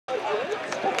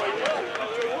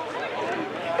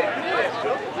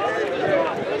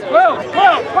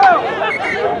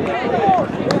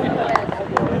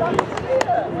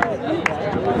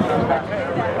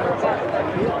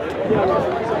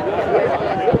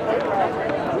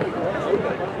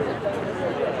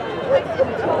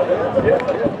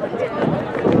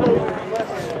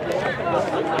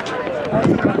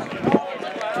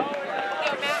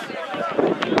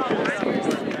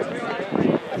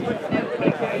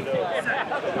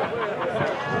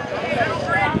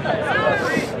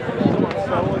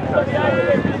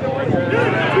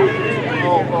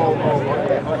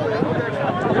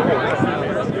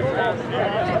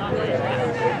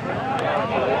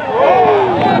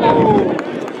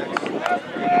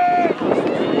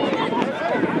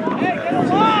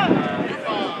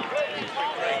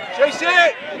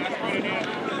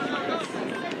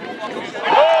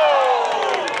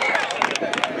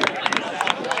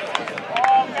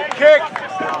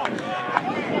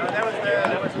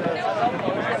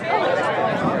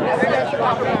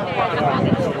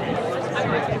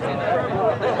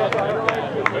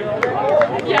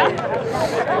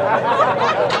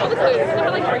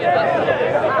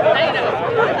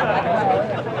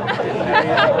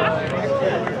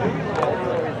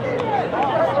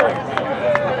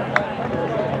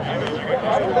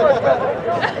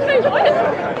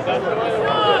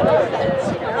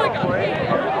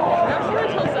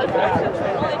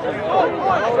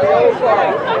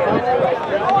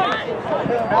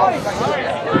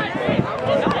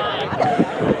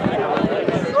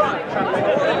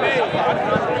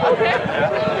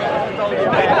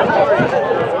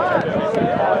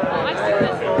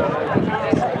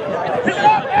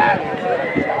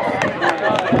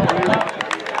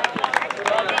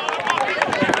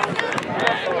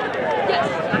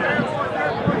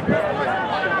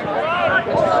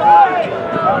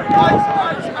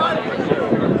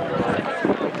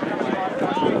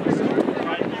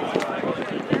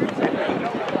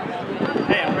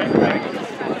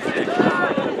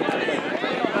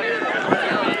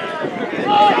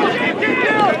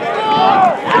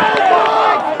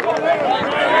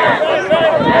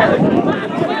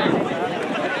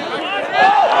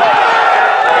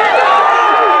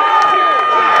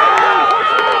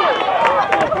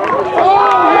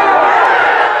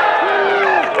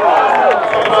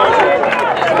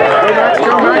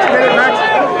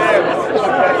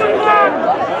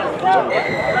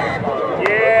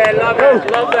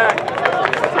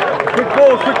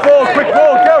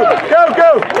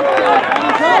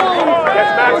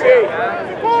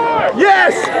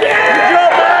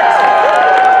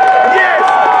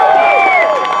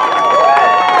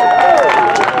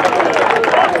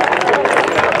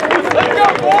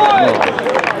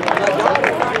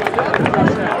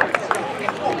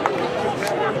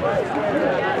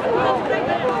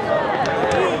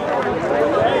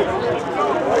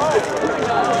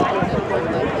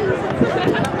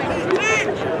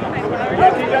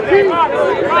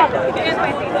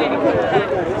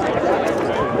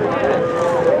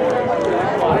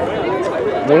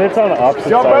When it's on the opposite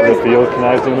side of the field, can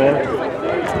I zoom in?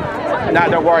 Nah,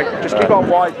 don't worry. Just keep on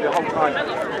wide the whole time.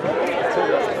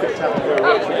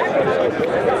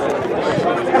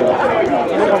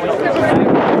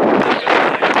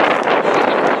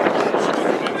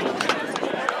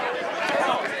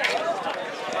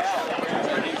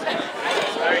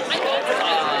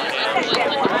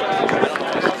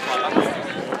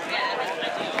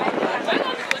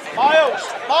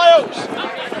 Miles!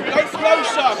 Go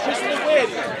closer, just the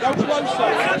wind. Go closer.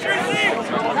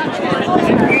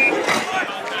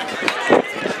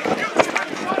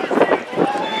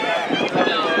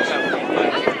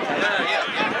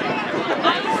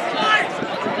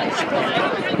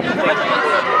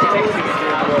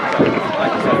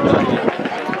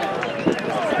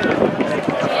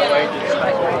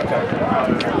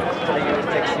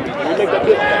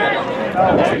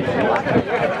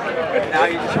 Now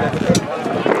you just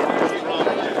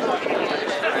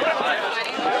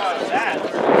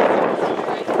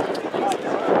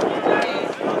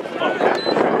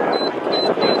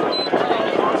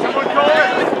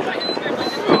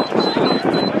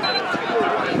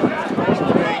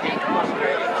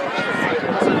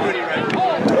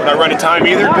We're not running time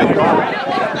either, but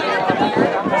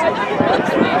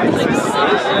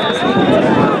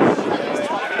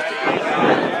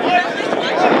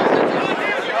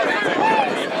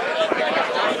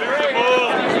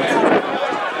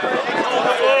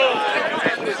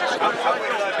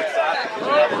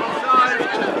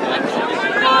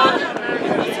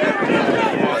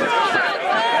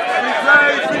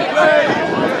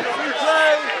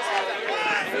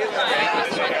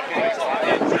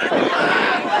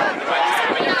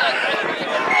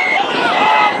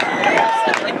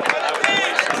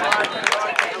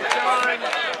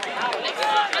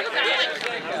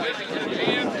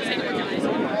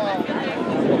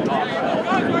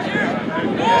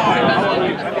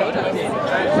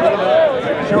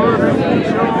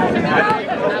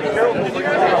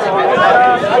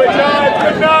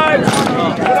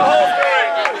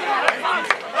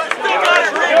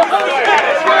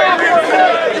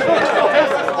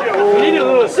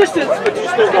distance, but you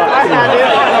still got it.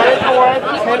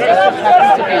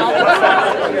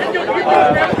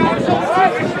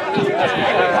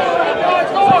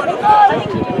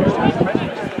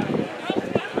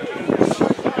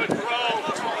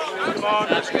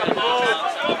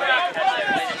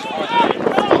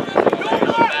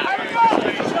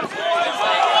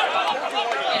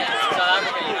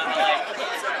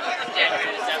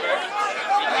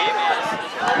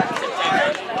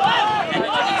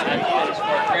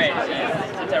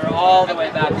 All the way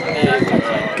back to the end.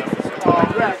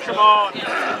 Come on.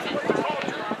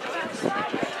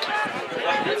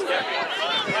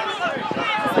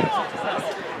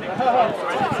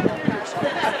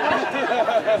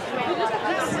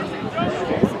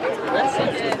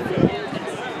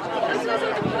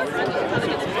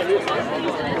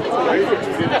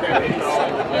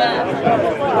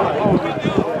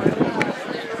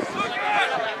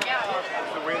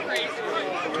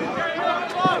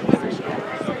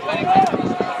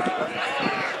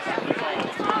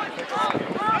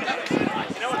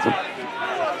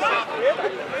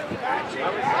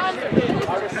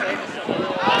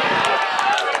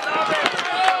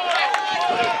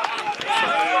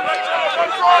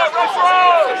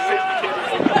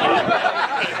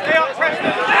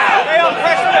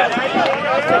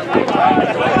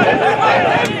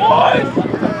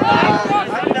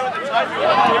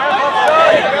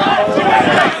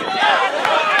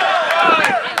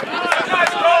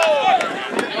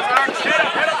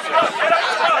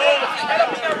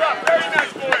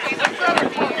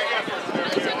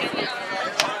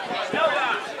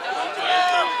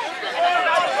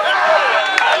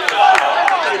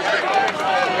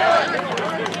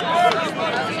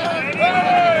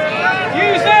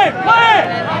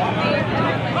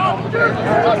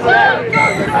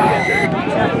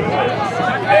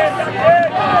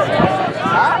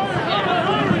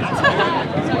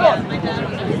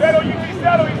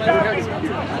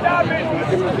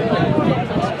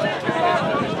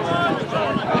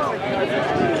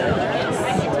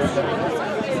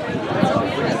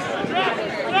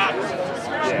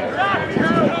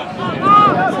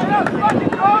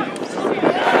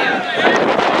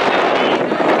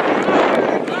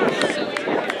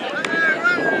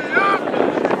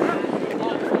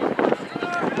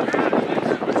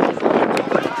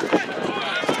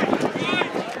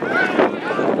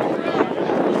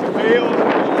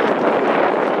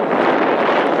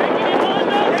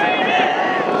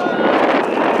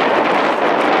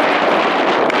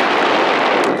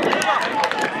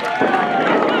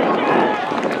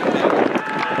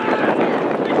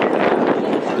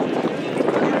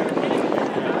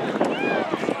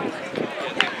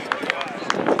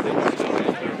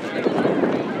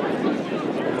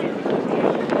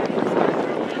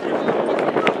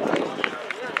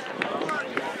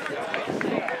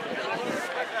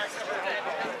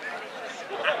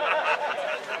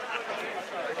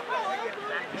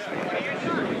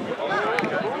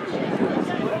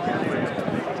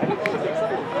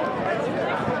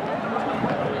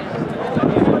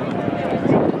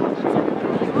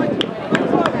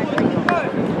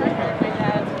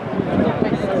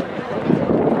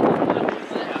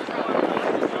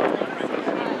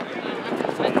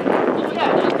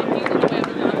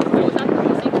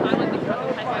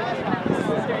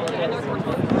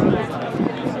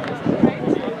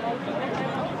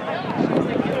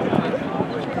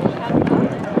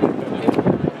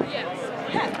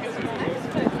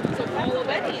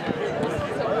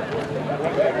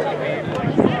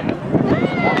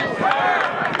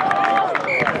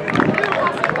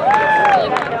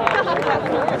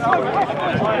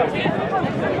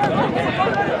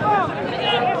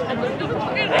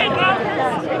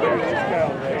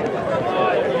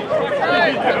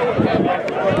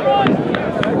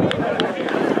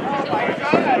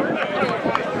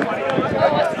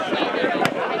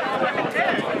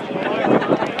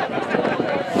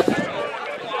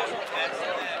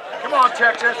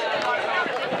 Texas.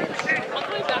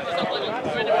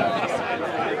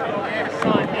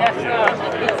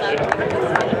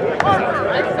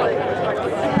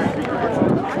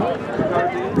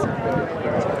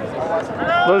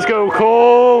 Let's go,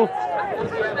 Cole. How's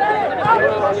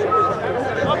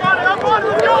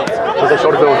that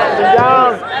shoulder feeling?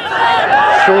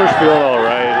 Shoulder's feeling all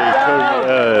right.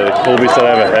 Colby said I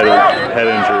have a head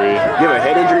injury. You have a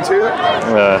head injury too?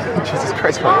 Jesus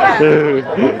Christ.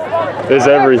 It's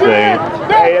everything.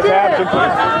 Hey, it's happening.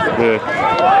 Yeah.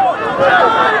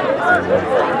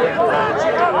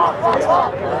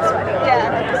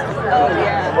 Oh,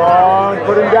 yeah. Come on,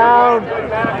 put him down.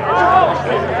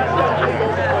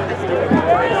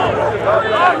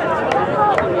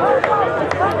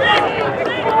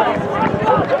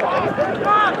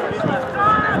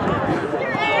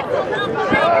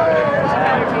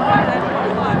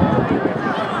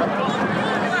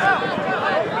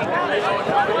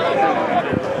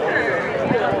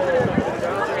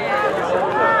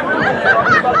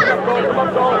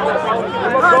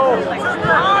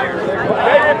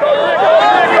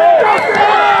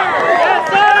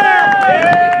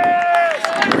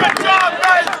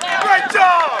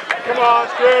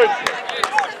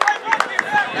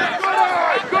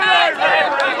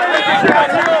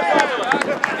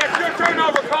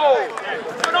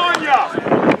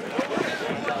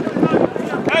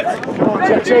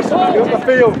 Texas, you're on the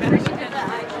field.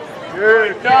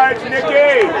 Good touch,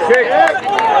 Nicky.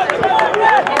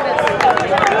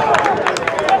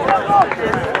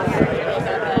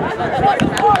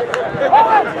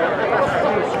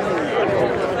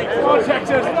 Come on,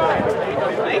 Texas.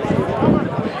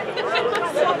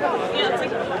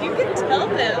 You can tell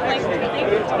them, like, they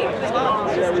would take the ball.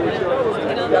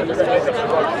 They'll just focus on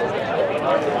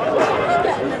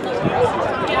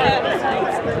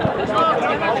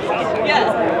yeah.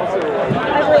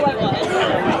 Everyone was.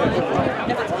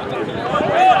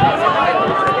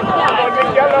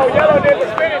 Yellow,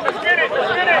 let's spin it.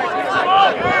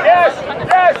 Yes.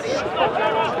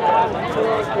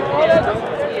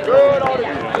 Good on it.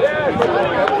 Yes.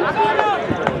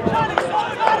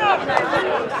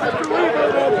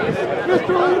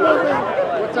 Mr. Lieberman.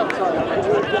 What's up, son?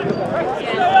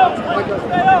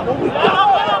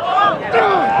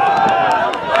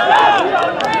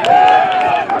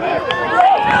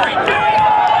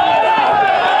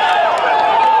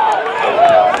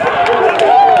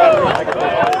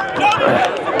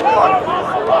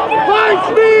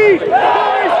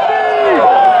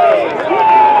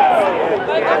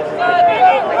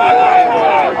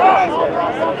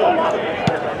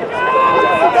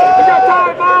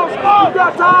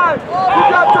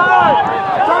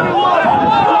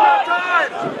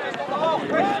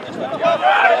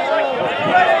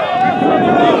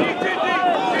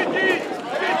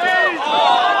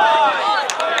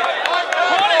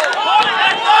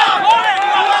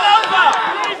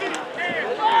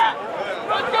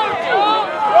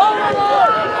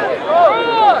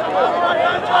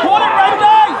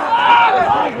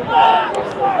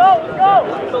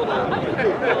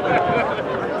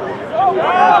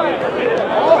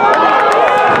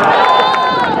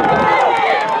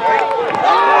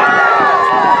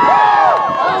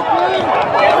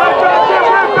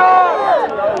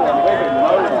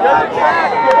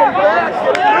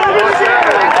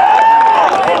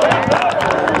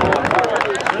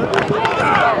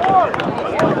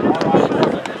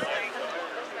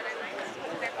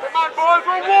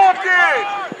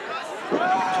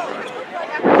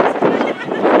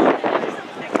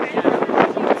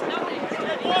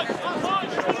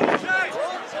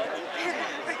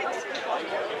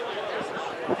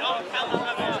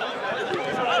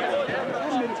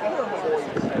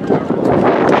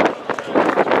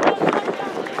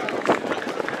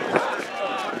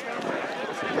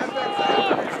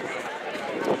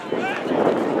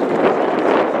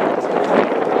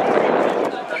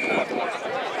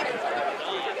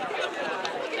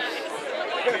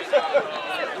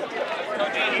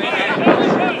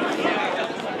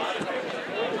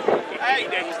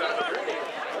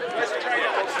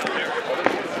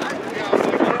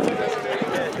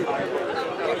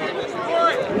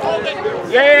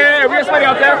 Yeah, we got somebody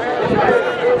out there.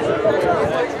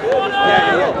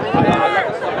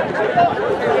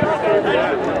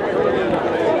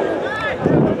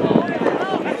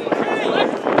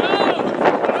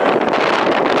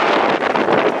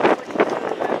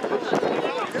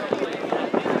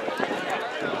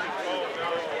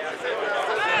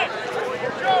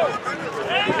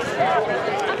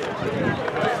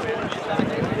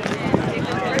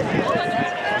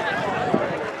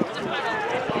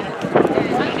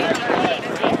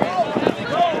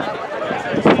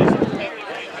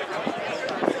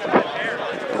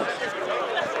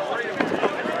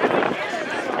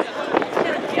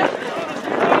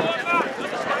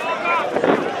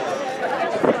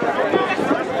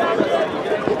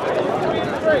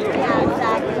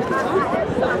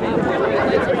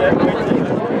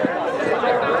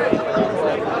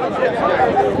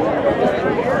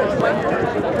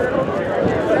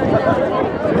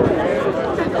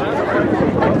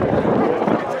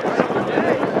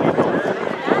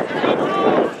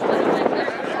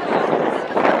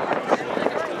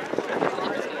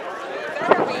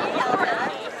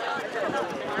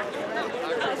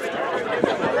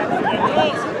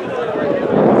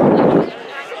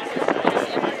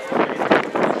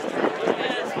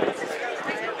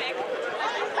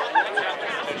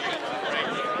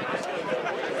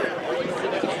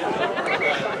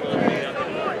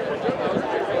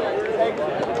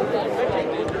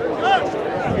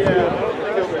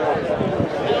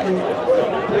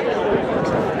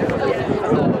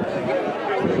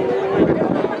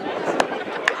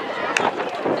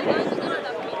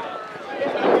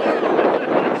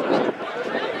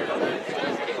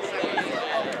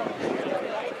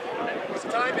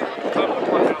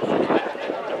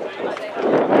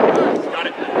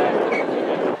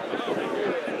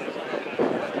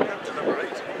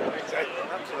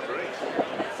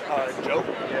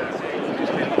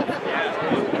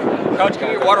 Coach,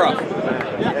 get your water off.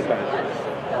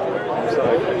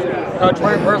 Coach,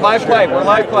 we're live play. We're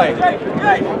live play.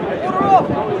 Water off.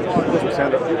 He wasn't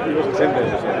intimidated.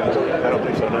 I don't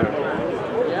think so, no.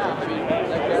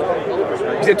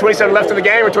 You said 27 left in the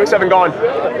game or 27 gone?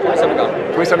 27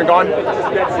 gone. 27 gone?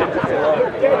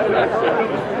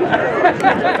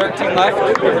 13 left,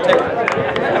 give or take.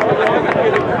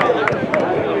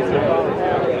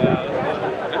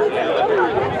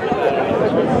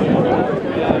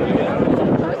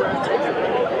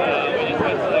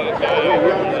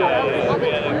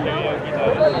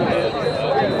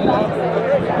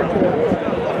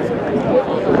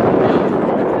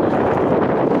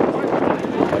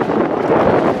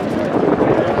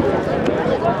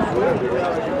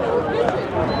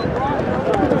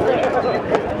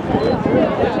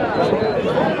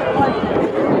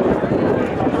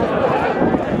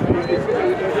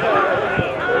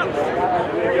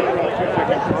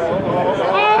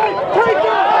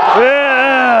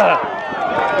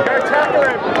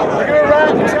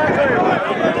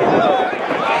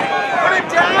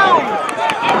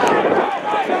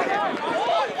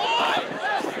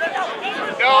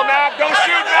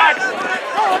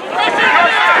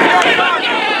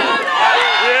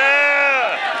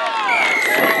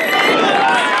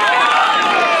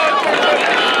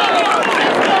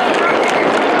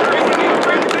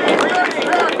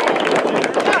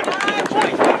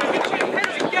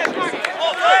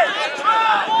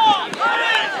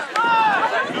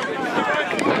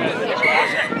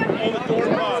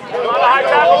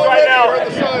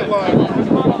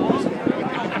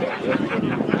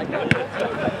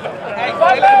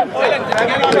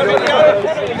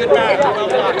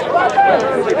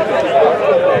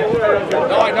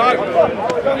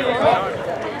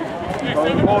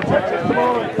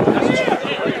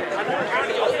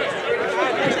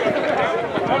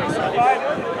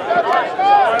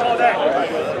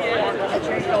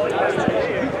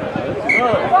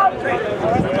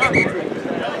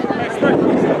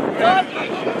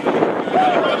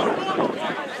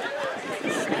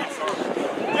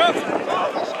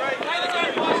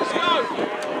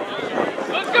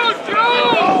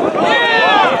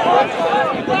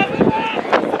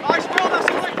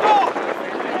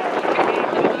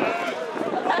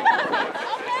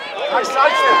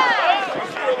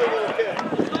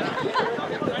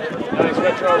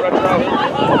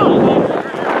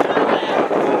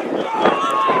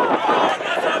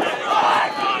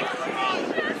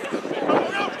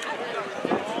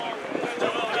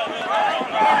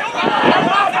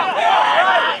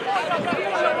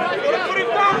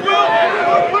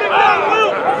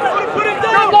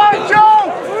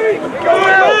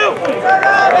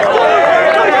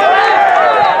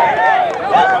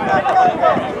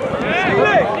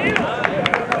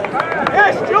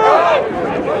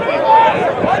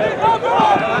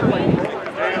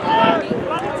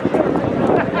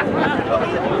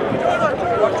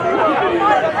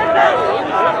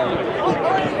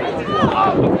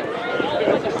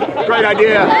 Great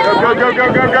idea. Go, go,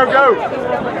 go, go, go, go.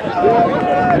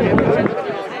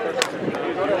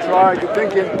 That's right, good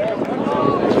thinking.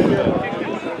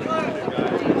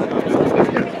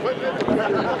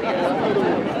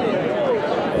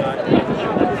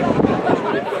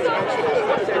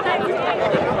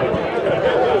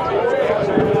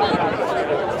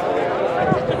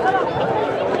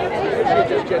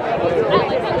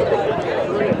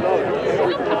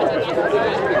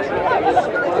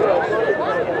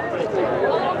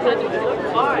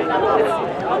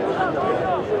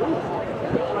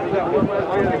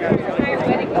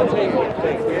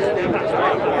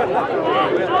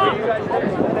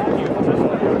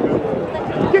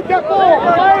 Get that ball,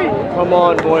 boy! Come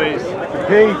on, boys.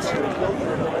 Pete.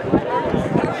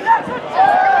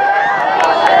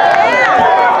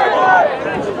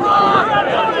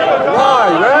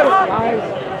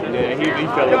 Yeah, he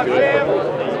felt good.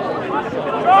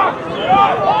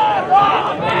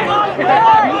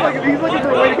 He's looking for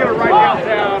a way to get it right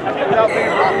downtown without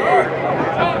being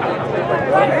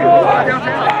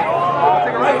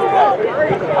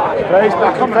face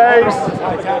back on face.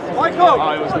 Michael!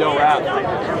 Oh, it was no wrap.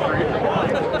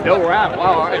 No wrap.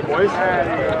 Wow, all right, boys.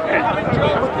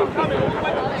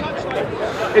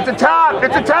 It's a top!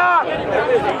 It's a top!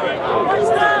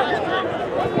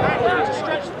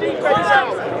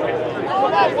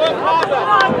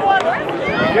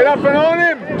 Get up and on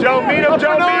him! Joe, meet him,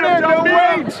 Joe, meet him, Joe, meet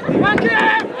him!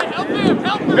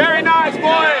 Very nice,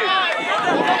 boys!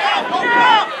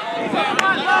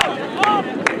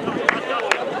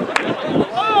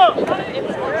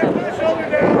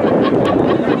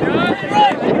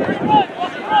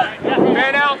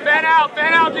 Fan out, fan out,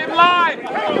 fan out, get in line!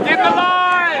 Get in the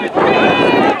line!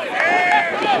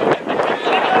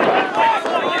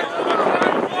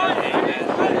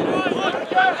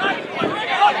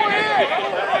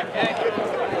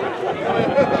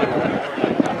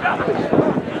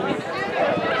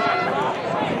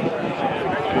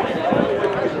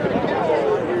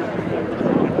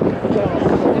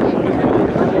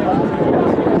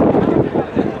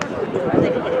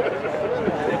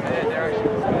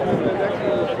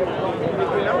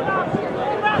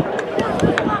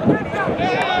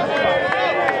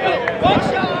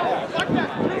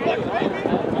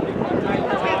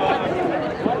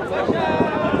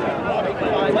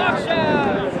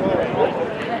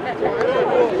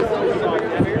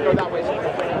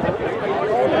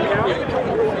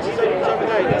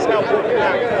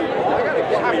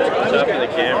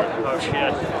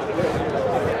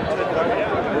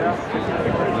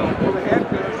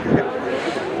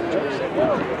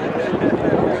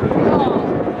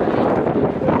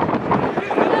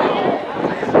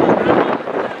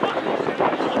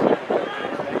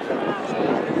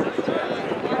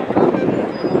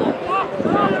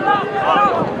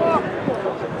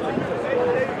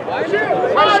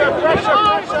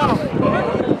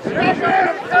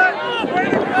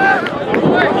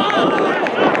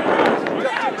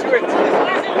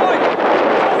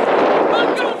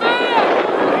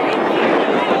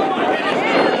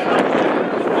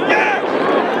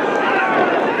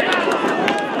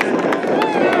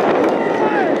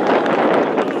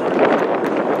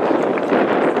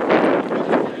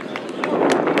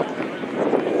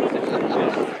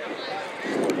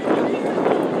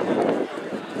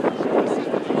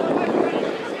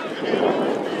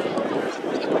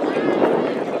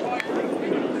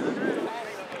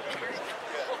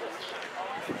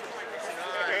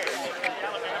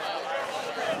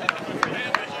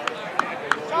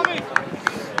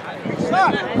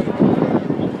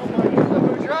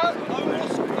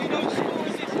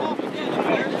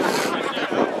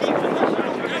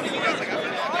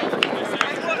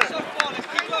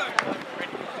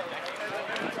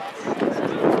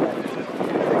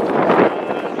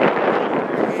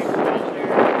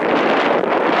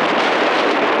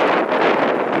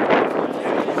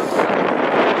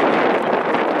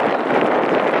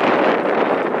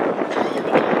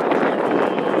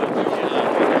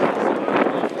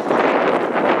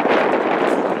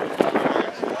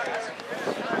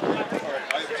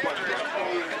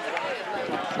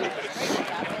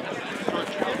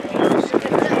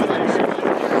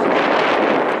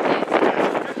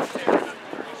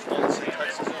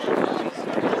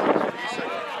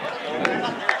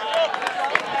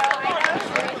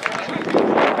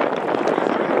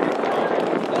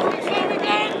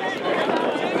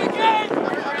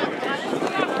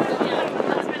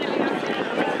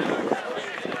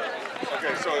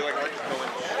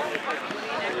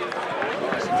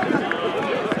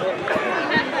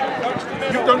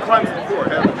 You've done climbing before,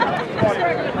 haven't you?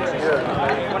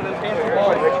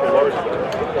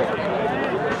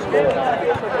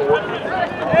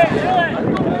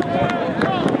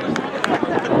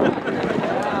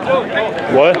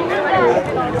 What?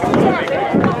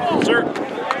 Sir.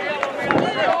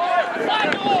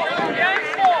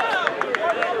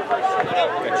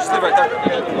 Just stay right there.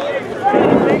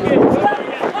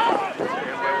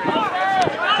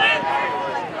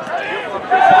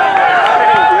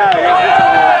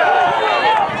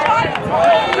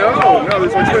 No,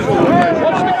 there's like special location.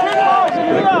 Watch the kickball,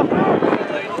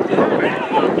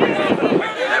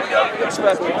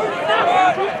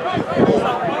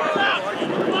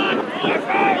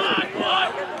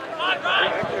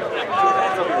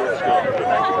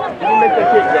 Make that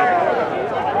kick, John.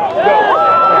 Go.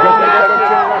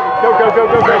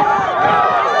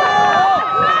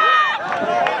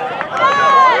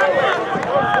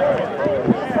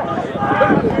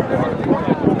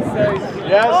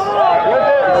 Yes.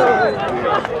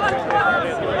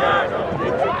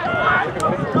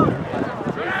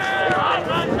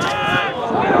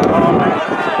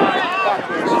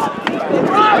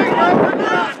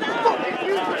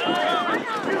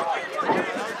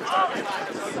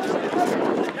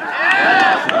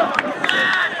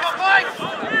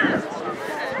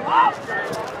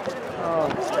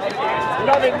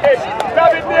 Love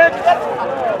it, Nick.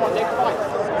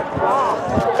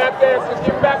 Back there, just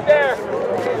get back there.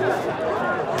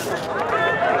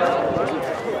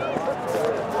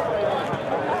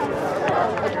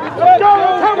 Let's go,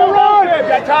 come on!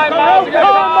 That time, Miles.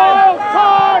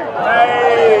 Time!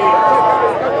 Hey!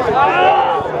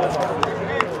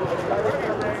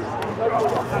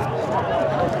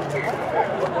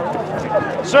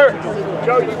 Sir,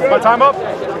 Joe, you good? My time up?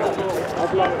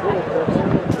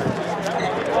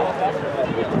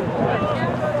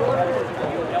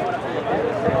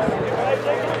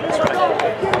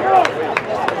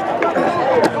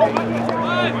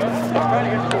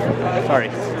 Sorry.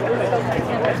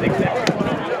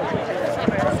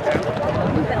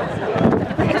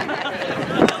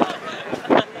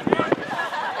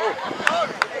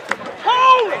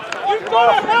 Cole! You've got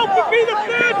to help and be the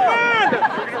third man!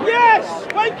 Yes!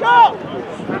 Wake up!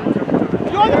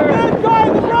 You're the third guy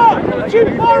in the front! Too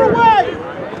far away!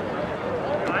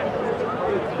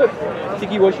 I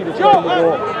think he wants you to tell him the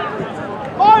ball.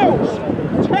 Miles!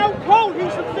 Tell Cole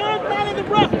he's the third man in the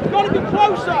front! You've got to be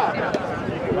closer!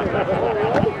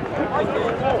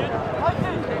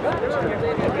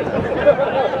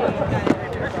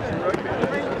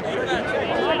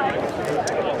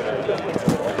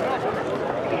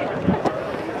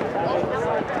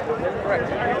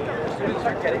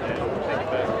 Miles,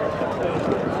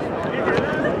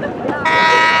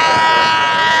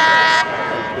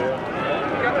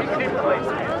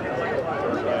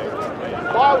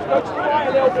 go to the right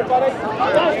a little bit, buddy.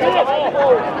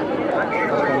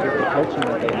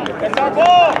 Get that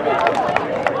ball!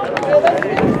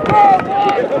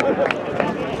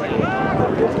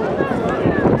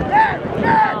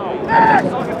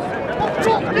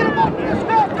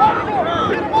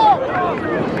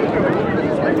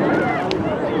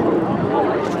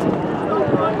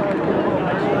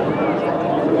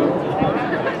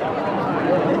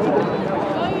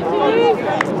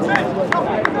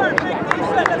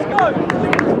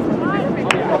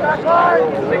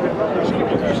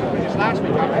 Last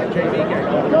week I had a JV game.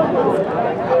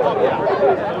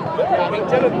 I mean,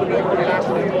 Dylan would have been last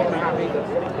week, wasn't happy.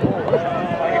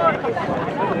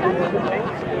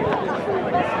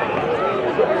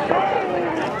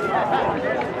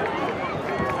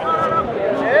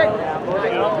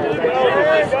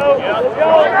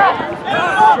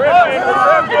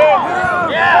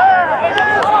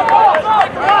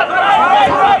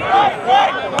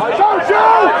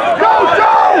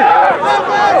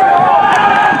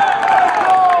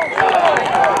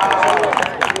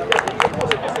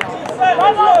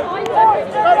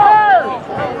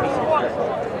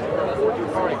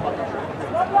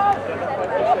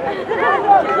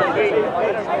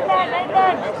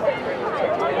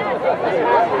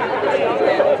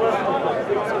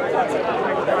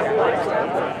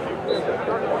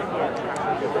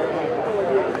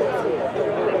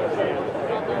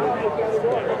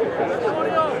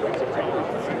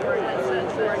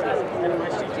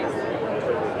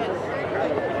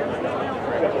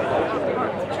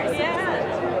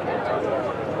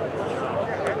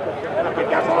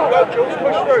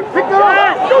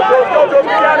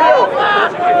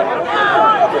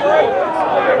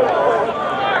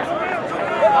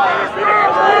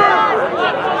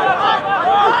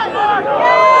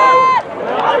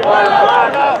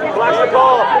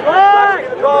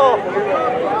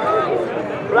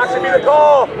 Black should be the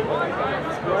call. You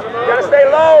gotta stay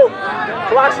low.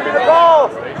 Black should be the call.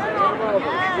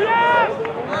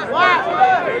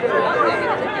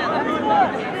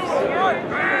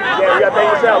 Yeah, we gotta bang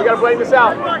this out. We gotta bang this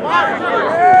out. We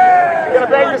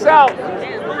gotta bang this out.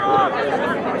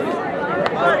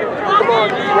 Come on,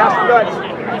 you have some nuts.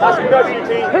 Have some nuts, ET.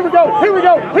 Here we go, here we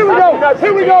go, here we go,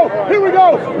 here we go, here we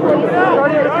go.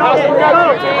 Have some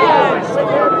nuts, ET.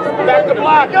 Back to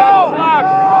black, go!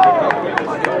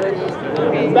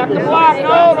 Back to black,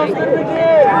 no, don't get it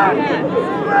again.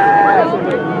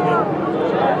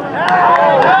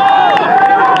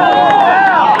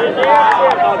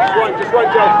 Just run,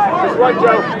 Joe. Just run,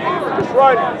 Joe. Just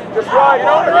run. Just run. Just run.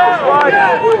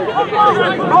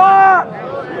 Block!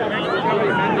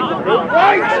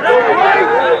 Right!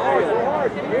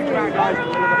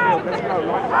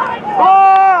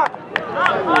 Block!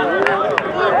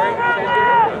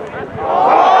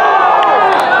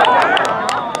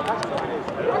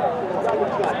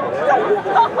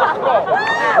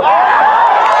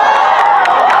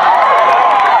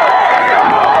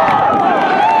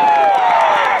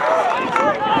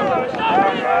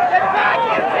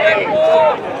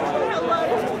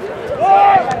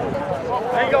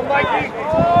 There you go, Mikey.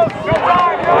 Go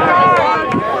time.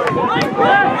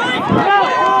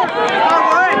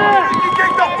 You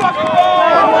take the fucking ball.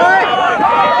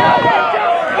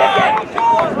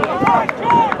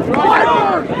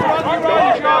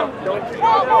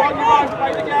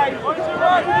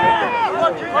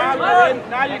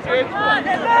 Now you good.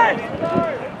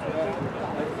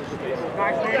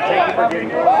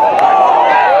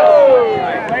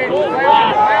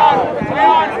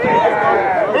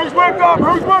 Who's worked up?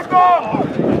 Who's worked up?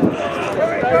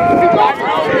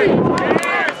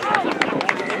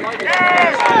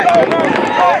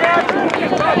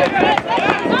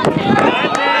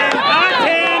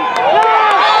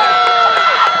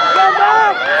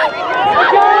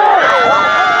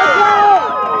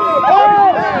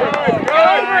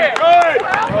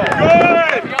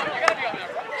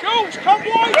 Come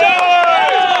wider!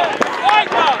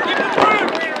 Wider! Give them room!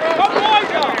 Come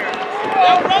wider!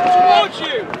 They'll run towards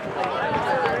you!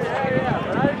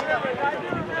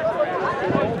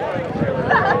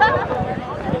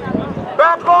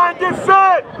 Back line, get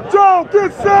set! Joe,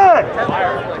 get set!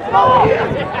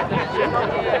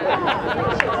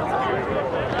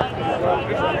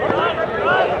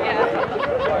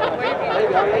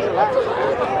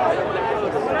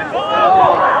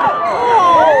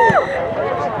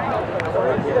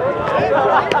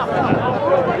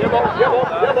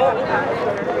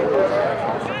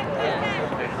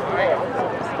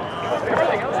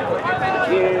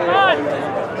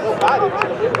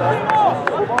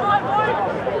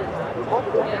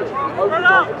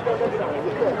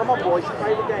 Come on, boys,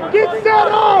 play the game. Get set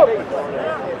up!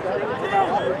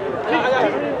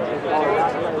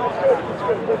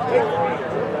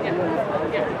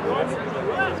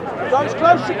 Go as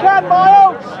close as you can,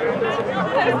 Miles!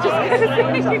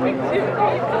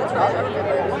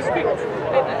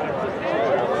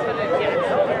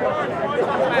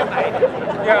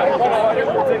 Yeah, hold on.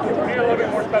 We need a little bit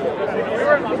more specificity. We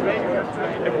were in Las Vegas.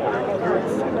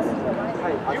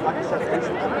 Hey, like I said,